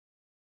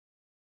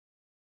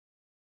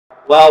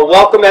Well,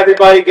 welcome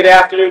everybody. Good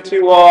afternoon to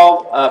you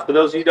all. For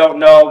those of you who don't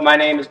know, my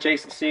name is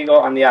Jason Siegel.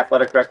 I'm the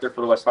athletic director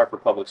for the West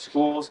Hartford Public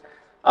Schools.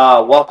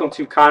 Welcome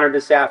to Conard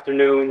this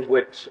afternoon,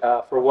 which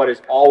for what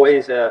is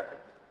always,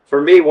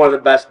 for me, one of the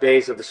best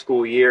days of the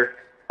school year.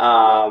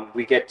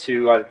 We get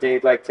to, on a day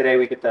like today,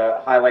 we get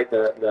to highlight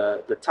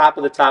the top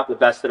of the top, the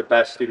best of the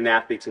best student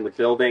athletes in the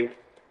building.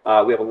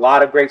 We have a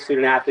lot of great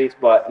student athletes,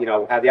 but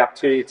have the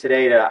opportunity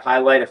today to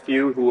highlight a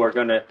few who are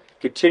going to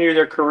continue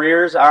their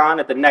careers on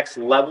at the next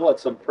level at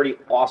some pretty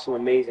awesome,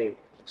 amazing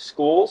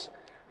schools.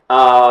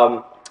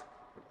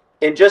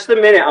 In just a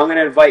minute, I'm going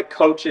to invite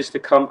coaches to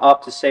come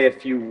up to say a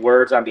few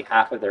words on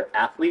behalf of their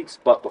athletes.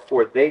 But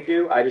before they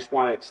do, I just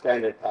want to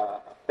extend a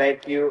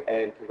thank you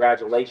and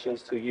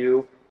congratulations to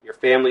you, your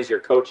families, your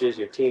coaches,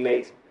 your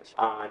teammates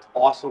on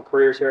awesome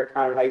careers here at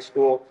Conard High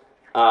School.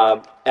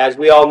 As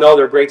we all know,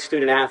 they're great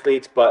student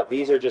athletes, but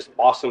these are just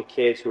awesome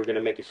kids who are going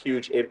to make a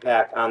huge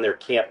impact on their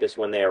campus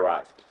when they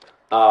arrive.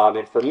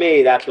 And for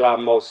me, that's what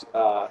I'm most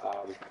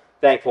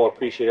thankful,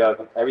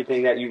 appreciative of.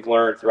 Everything that you've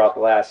learned throughout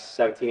the last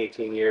 17,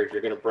 18 years,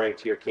 you're going to bring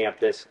to your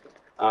campus,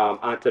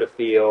 onto the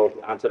field,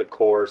 onto the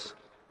course,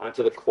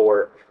 onto the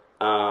court.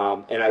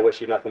 And I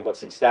wish you nothing but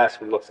success.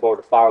 We look forward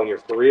to following your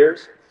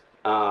careers.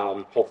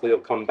 Hopefully you'll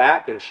come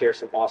back and share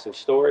some awesome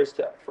stories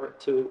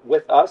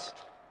with us.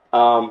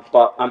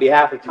 But on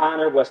behalf of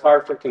Conard, West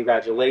Hartford,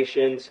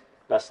 congratulations.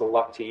 Best of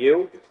luck to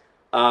you.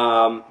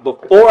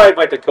 Before I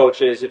invite the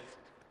coaches,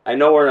 I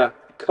know we're in a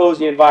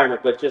cozy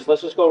environment, but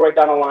let's just go right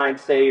down the line.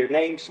 Say your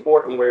name,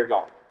 sport, and where you're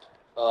going.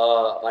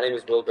 My name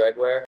is Will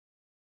Gregware.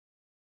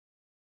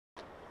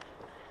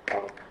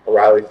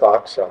 Riley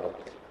Fox,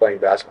 playing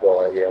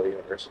basketball at Yale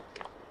University.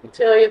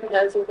 Julia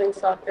Pedazzi plays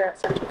soccer at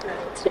Central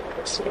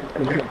Connecticut State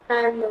University.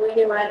 I'm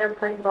Melanie Ryder,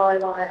 playing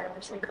volleyball at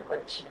Emerson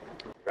College.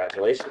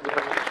 Congratulations.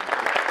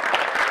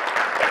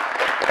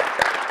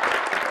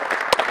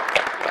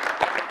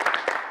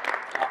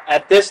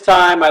 At this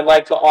time, I'd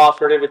like to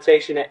offer an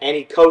invitation to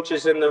any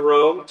coaches in the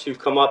room to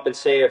come up and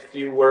say a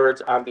few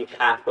words on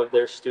behalf of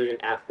their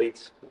student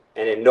athletes.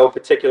 And in no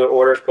particular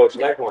order, Coach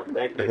Leghorn,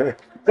 thank you.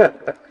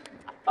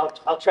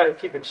 I'll try to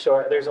keep it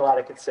short. There's a lot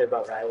I could say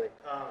about Riley.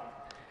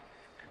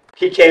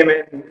 He came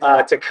in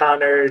to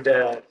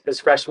Conard his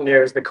freshman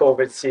year was the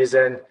COVID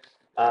season,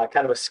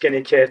 kind of a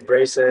skinny kid,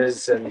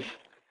 braces, and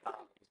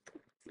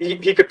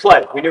he could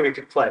play. We knew he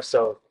could play,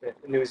 so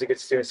we knew he was a good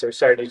student. So we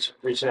started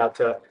reaching out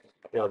to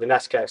the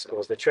NESCAC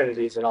schools, the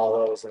Trinities, and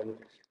all those. And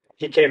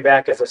he came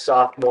back as a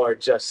sophomore,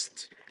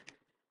 just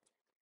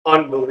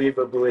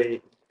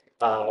unbelievably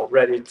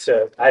ready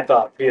to, I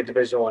thought, be a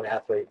Division I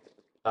athlete.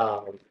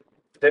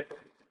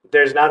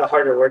 There's not a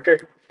harder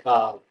worker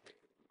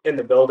in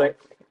the building,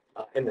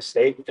 in the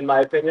state, in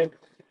my opinion.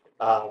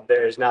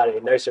 There's not a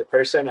nicer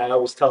person. I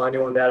always tell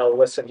anyone that'll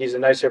listen, he's a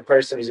nicer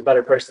person. He's a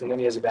better person than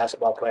he is a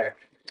basketball player.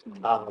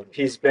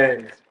 He's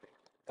been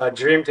a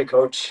dream to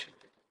coach.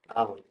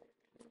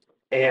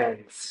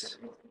 And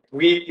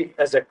we,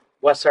 as a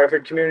West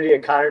Hartford community, a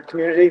Conard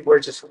community, we're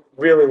just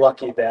really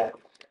lucky that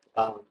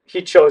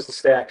he chose to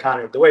stay at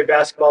Conard. The way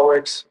basketball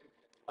works,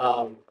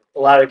 a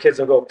lot of kids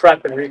will go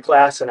prep and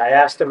reclass, and I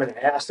asked him,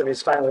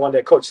 he's finally one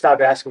day, Coach,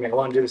 stop asking me, I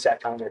want to do this at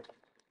Conard.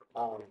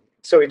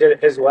 So he did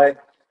it his way,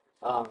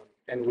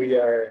 and we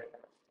are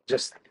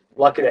just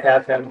lucky to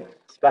have him.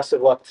 Best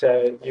of luck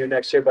to you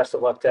next year, best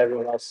of luck to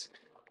everyone else.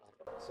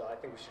 So I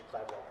think we should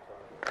clap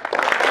that for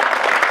him.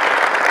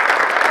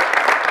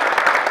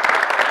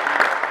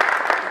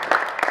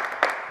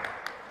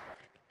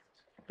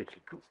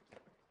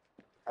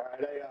 All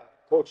right, I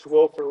coached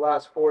Will for the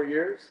last 4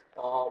 years.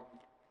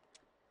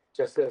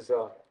 Just as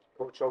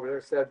Coach over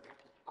there said,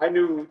 I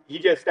knew, he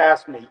just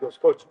asked me, he goes,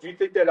 Coach, do you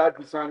think that I'd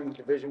be signing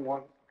Division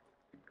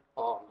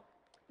I?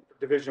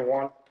 Division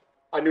I?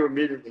 I knew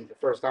immediately the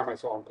first time I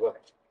saw him play.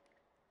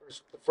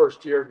 The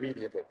first year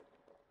immediately.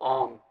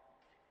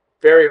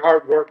 Very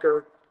hard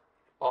worker.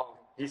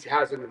 He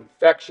has an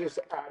infectious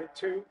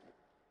attitude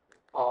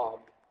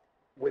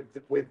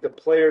with the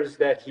players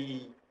that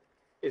he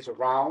is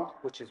around,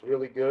 which is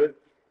really good.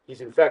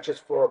 He's infectious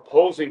for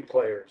opposing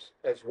players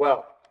as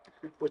well,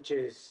 which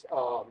is,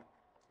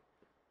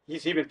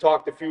 he's even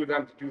talked a few of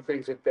them to do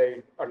things that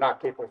they are not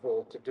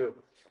capable to do,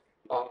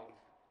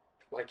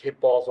 like hit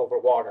balls over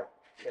water.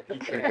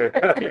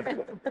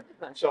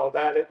 So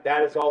that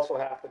has also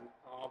happened.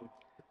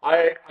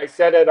 I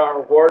said at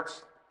our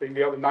awards thing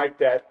the other night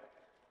that,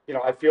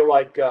 I feel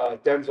like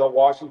Denzel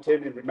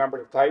Washington in Remember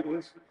the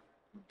Titans,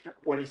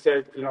 when he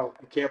said, you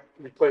can't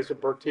replace a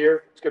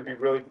Bertier. It's going to be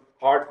really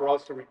hard for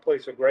us to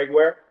replace a Greg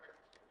Ware.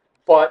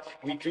 But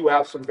we do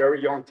have some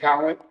very young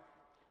talent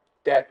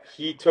that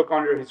he took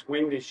under his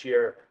wing this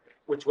year,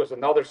 which was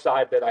another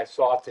side that I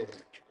saw to him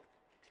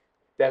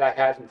that I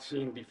hadn't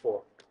seen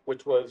before,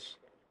 which was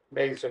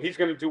amazing. So he's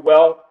going to do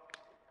well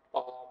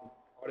out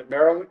in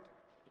Maryland.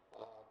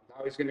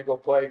 Now he's going to go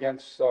play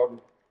against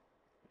some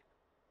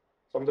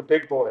of the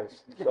big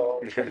boys.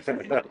 So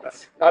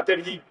not that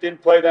he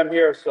didn't play them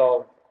here.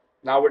 So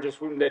now we're just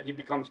rooting that he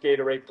becomes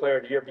Gatorade Player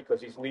of the Year because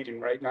he's leading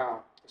right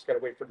now. Just got to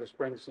wait for the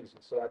spring season.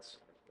 So that's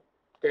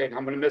okay.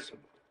 I'm going to miss him.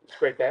 It's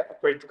great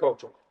to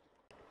coach him.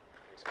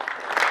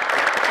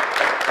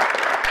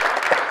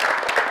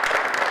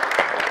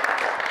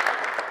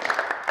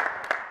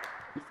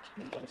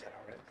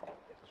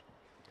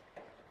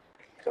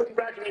 So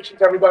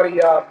congratulations, everybody.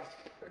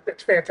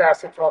 It's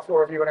fantastic for all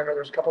four of you, and I know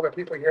there's a couple other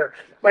people here.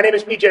 My name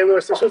is PJ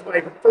Lewis. This was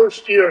my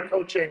first year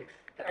coaching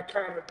at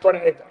Conard, but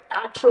I've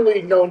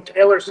actually known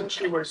Taylor since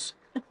she was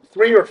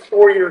 3 or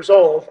 4 years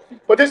old.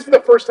 But this is the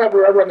first time we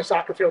were ever on the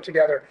soccer field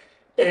together.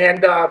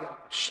 And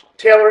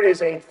Taylor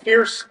is a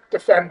fierce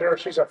defender.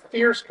 She's a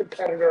fierce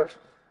competitor.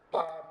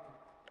 Um,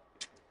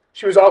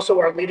 she was also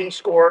our leading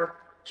scorer.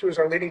 She was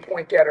our leading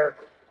point getter.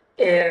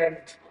 And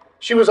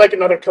she was like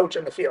another coach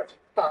in the field.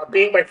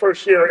 Being my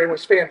first year, it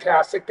was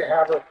fantastic to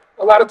have her.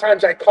 A lot of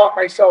times I caught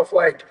myself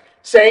like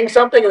saying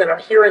something and then I'm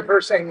hearing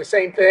her saying the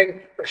same thing,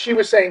 or she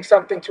was saying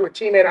something to a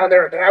teammate on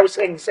there and then I was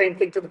saying the same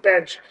thing to the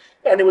bench.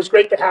 And it was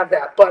great to have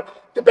that.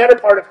 But the better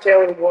part of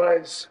Taylor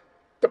was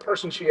the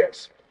person she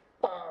is.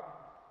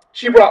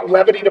 She brought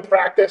levity to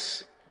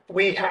practice.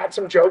 We had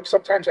some jokes.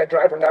 Sometimes I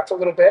drive her nuts a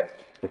little bit.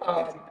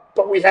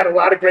 But we had a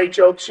lot of great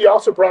jokes. She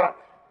also brought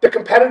the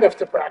competitive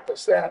to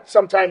practice, that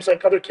sometimes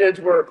like other kids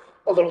were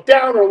a little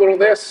down or a little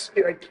this,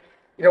 like,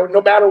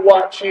 no matter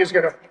what, she is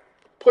going to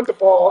put the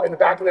ball in the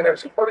back of the net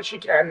as hard as she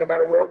can, no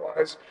matter where it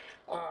was.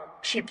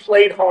 She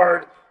played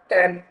hard,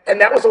 and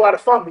that was a lot of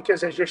fun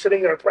because as you're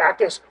sitting there at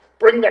practice,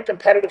 bringing that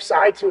competitive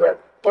side to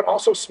it, but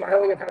also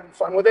smiling and having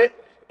fun with it,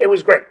 it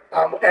was great.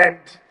 And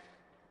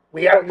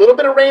we had a little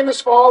bit of rain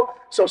this fall,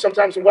 so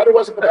sometimes the weather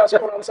wasn't the best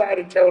going outside,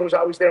 and Taylor was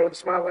always there with a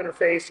smile on her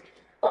face,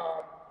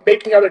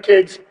 making other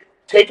kids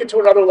take it to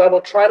another level,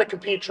 trying to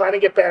compete, trying to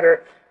get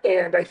better.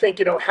 And I think,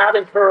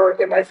 having her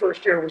in my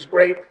first year was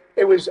great.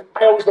 I always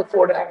look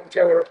forward to having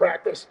Taylor at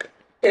practice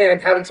and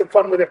having some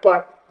fun with it.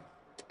 But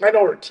I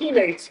know her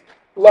teammates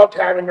loved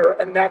having her,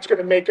 and that's going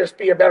to make us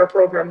be a better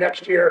program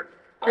next year.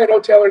 I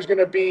know Taylor's going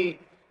to be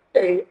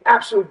an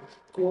absolute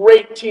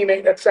great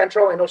teammate at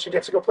Central. I know she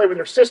gets to go play with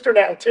her sister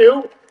now,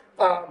 too.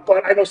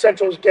 But I know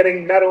Central's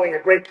getting not only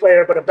a great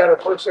player, but a better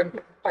person.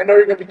 I know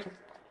you're going to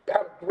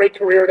have a great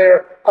career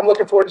there. I'm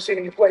looking forward to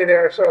seeing you play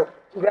there. So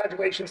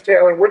congratulations,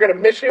 Taylor. We're going to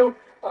miss you,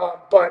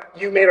 but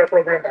you made our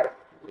program better.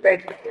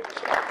 Thank you.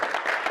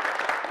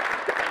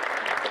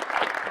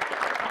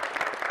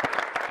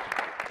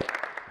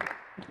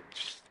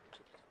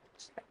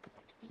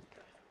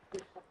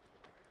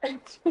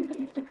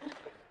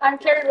 I'm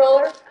Carrie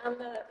Roller. I'm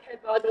the head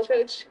volleyball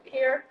coach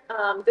here.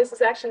 This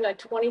is actually my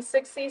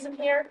 26th season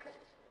here.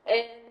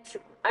 And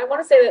I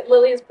want to say that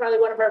Lily is probably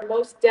one of our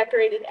most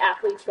decorated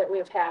athletes that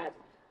we've had.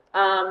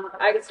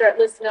 I could start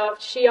listing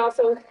off. She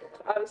also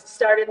obviously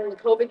started in the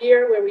COVID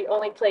year where we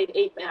only played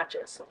 8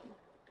 matches.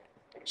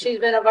 She's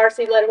been a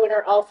varsity letter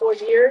winner all 4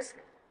 years.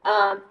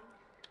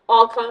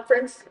 All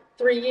conference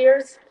 3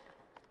 years.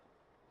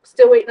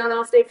 Still waiting on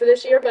All-State for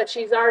this year, but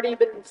she's already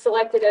been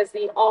selected as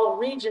the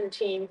all-region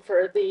team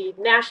for the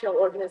national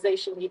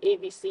organization, the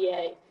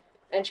ABCA.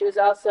 And she was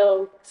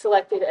also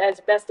selected as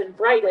best and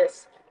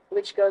brightest,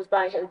 which goes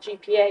by her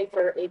GPA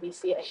for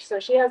ABCA. So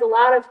she has a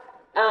lot of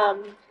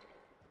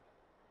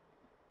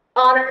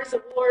honors,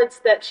 awards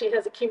that she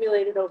has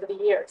accumulated over the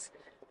years.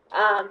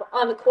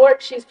 On the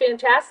court, she's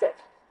fantastic.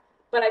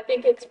 But I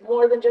think it's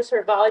more than just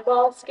her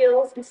volleyball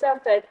skills and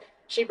stuff that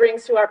she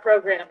brings to our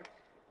program.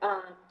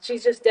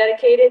 She's just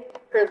dedicated.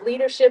 Her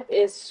leadership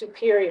is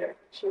superior.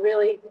 She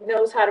really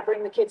knows how to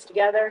bring the kids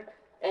together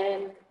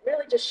and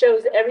really just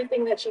shows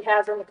everything that she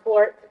has on the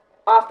court,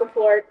 off the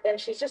court, and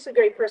she's just a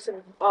great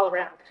person all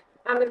around.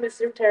 I'm going to miss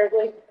her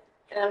terribly,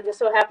 and I'm just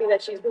so happy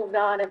that she's moved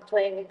on and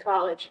playing in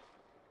college.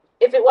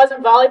 If it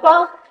wasn't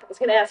volleyball, I was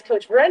going to ask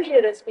Coach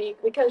Varengia to speak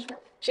because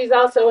she's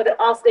also an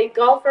all-state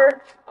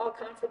golfer,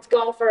 all-conference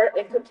golfer,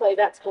 and could play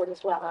that sport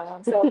as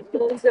well. So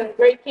Lily's doing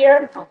great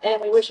here,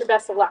 and we wish her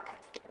best of luck.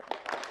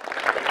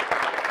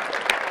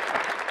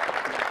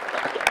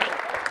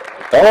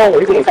 Oh,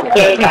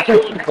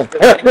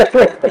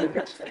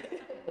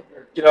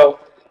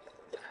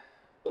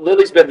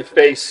 Lily's been the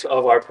face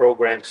of our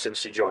program since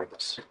she joined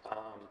us.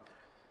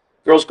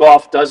 Girls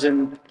golf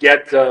doesn't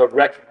get the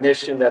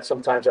recognition that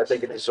sometimes I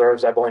think it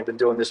deserves. I've only been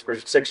doing this for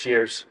 6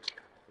 years.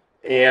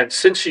 And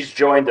since she's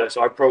joined us,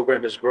 our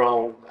program has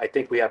grown. I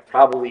think we have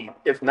probably,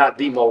 if not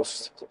the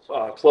most,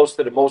 close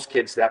to the most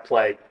kids that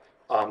play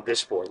this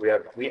sport.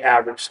 We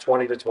average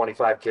 20 to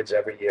 25 kids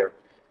every year.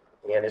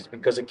 And it's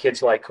because of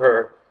kids like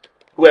her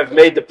who have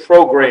made the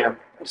program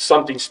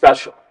something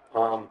special.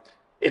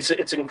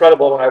 It's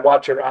incredible when I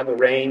watch her on the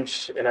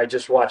range and I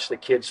just watch the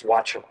kids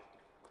watch her.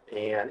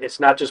 And it's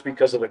not just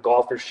because of the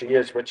golfer she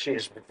is, but she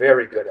is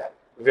very good at it.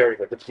 Very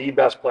good. The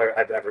best player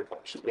I've ever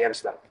coached,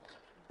 hands down.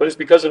 But it's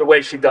because of the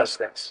way she does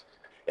things.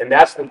 And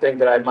that's the thing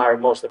that I admire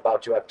most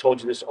about you. I've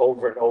told you this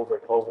over and over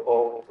and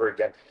over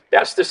again.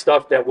 That's the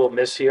stuff that we'll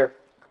miss here.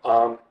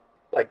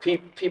 Like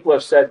people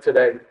have said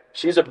today,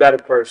 she's a better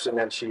person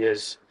than she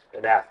is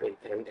an athlete.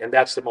 And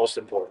that's the most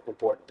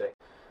important thing.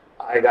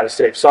 I got to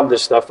save some of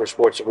this stuff for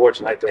sports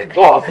awards night during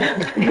golf.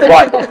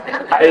 But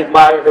I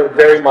admire her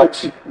very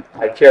much.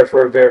 I care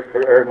for her very,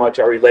 very much.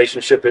 Our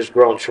relationship has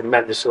grown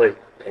tremendously,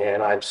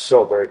 and I'm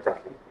so very proud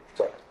of her.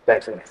 So,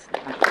 thanks for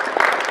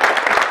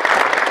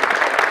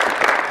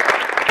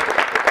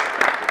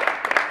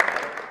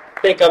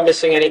I think I'm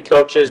missing any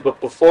coaches,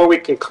 but before we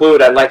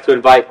conclude, I'd like to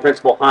invite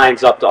Principal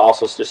Hines up to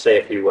also just say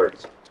a few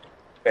words.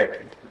 Thank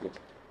you.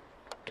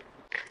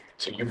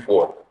 To you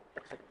four,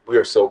 we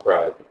are so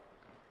proud.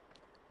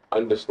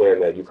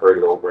 Understand that you've heard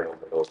it over and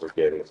over and over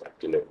again this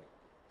afternoon.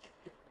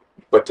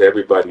 But to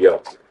everybody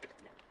else,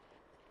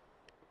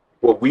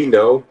 what we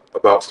know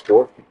about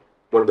sport,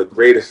 one of the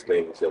greatest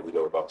things that we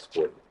know about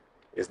sport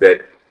is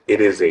that it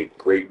is a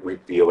great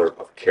revealer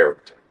of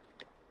character.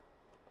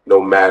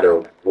 No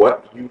matter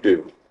what you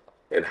do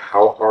and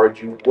how hard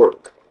you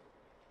work,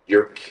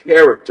 your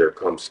character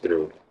comes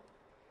through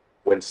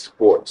when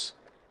sports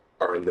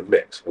are in the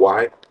mix.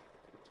 Why?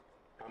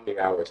 How many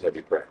hours have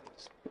you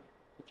practiced?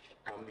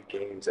 How many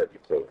games have you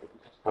played?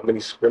 How many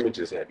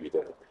scrimmages have you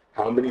done?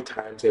 How many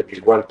times have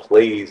you run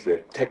plays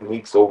and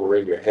techniques over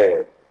in your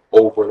head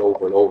over and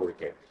over and over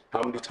again?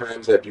 How many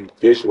times have you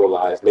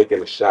visualized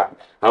making a shot?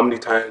 How many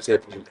times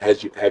have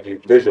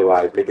you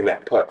visualized making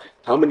that putt?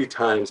 How many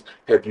times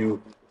have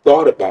you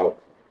thought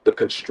about the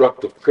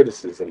constructive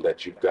criticism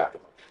that you've got?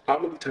 How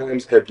many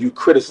times have you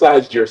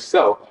criticized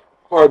yourself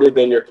harder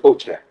than your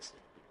coach has?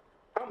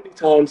 How many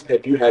times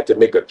have you had to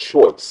make a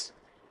choice?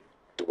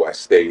 Do I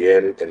stay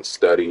in and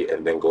study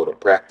and then go to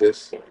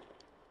practice?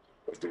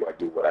 Or do I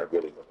do what I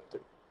really want to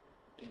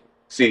do?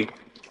 See,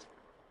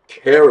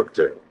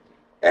 character,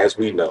 as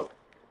we know,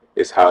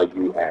 is how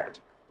you act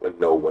when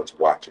no one's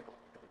watching.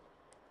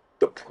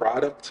 The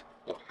product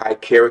of high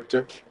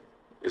character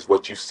is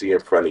what you see in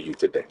front of you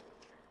today.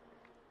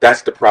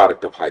 That's the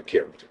product of high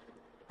character.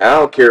 And I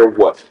don't care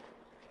what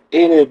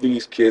any of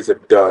these kids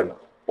have done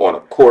on a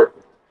court,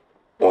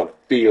 on a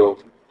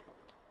field,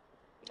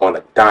 on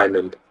a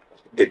diamond.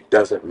 It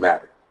doesn't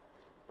matter.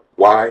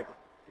 Why?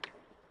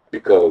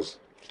 Because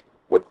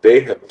what they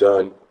have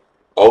done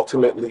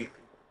ultimately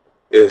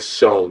is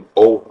shown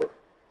over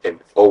and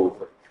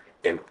over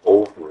and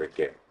over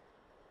again.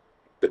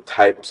 The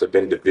types of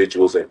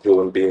individuals and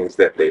human beings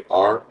that they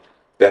are,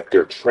 that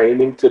they're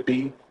training to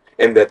be,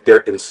 and that they're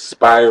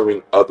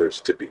inspiring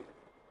others to be.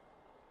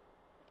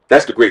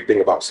 That's the great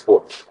thing about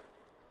sports,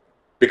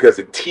 because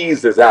it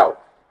teases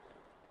out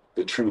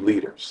the true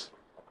leaders.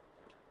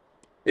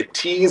 It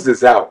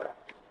teases out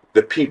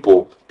the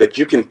people that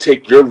you can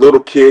take your little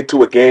kid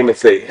to a game and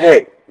say,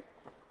 hey,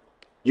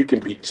 you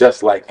can be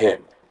just like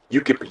him.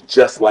 You can be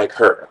just like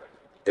her.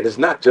 And it's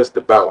not just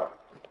about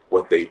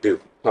what they do.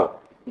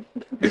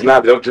 It's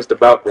not just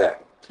about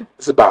that.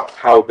 It's about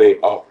how they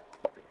are.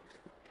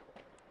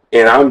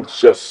 And I'm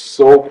just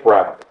so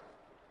proud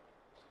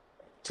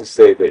to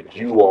say that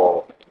you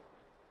all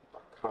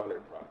are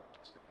Conard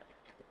products.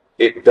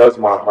 It does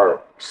my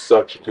heart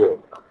such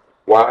good.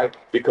 Why?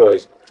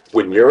 Because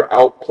when you're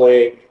out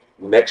playing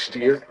next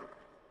year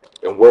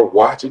and we're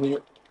watching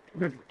you,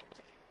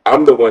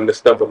 I'm the one that's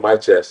thumping my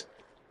chest.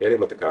 Yeah, they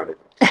went to Conard.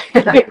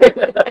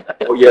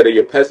 Oh, yeah, they're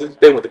your peasants?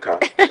 They went to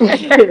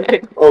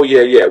Conard. Oh,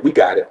 yeah, we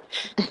got it.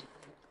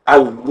 I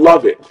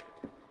love it.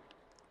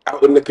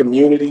 Out in the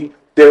community,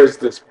 there's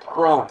this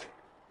pride,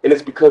 and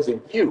it's because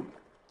of you.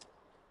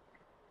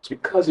 It's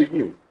because of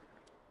you.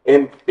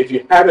 And if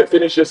you haven't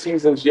finished your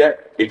seasons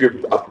yet, if you're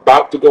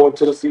about to go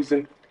into the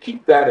season,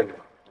 keep that in mind.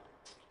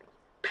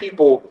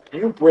 People,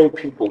 you bring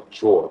people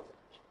joy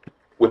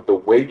with the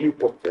way you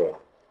perform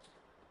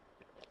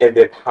and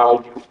then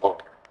how you are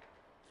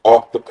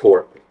off the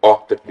court,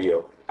 off the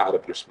field, out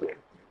of your sport.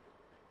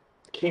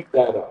 Keep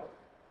that up,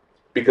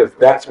 because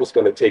that's what's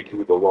going to take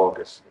you the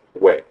longest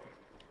way.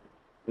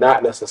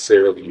 Not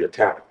necessarily your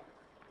talent.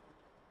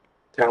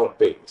 Talent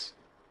fades.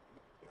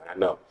 I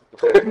know.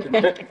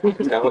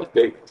 Talent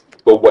fades.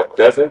 But what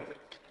doesn't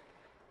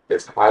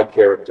is high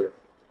character,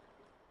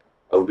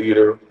 a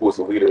leader who is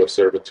a leader of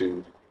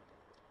servitude,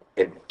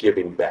 and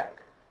giving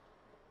back.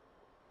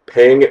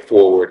 Paying it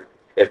forward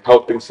and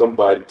helping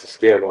somebody to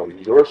stand on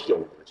your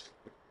shoulders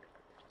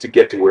to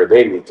get to where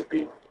they need to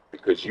be,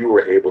 because you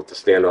were able to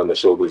stand on the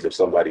shoulders of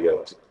somebody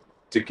else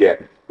to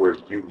get where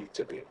you need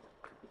to be.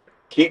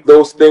 Keep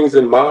those things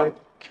in mind.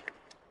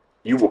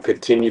 You will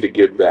continue to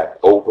give back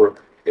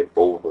over and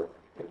over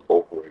and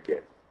over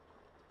again.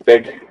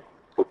 Thank you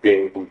for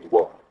being who you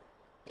are.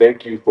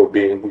 Thank you for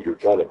being who you're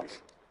going to be.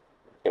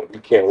 And we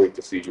can't wait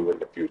to see you in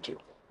the future.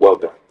 Well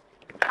done.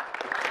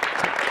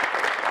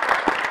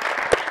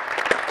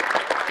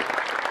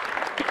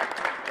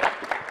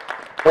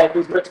 Thank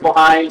you, Principal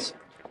Hines.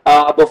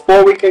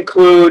 Before we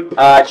conclude,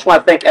 I just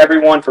want to thank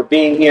everyone for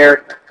being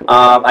here.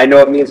 I know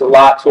it means a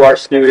lot to our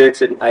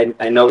students, and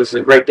I know this is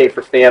a great day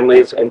for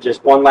families. And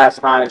just one last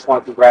time, I just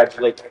want to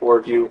congratulate the four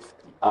of you.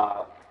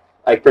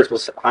 Like Principal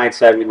Hines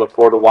said, we look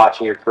forward to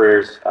watching your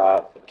careers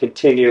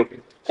continue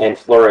and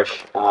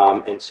flourish.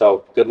 And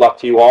so good luck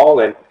to you all,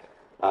 and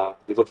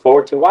we look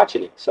forward to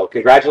watching you. So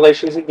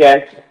congratulations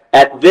again.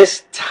 At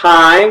this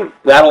time,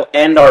 that'll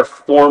end our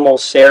formal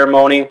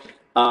ceremony.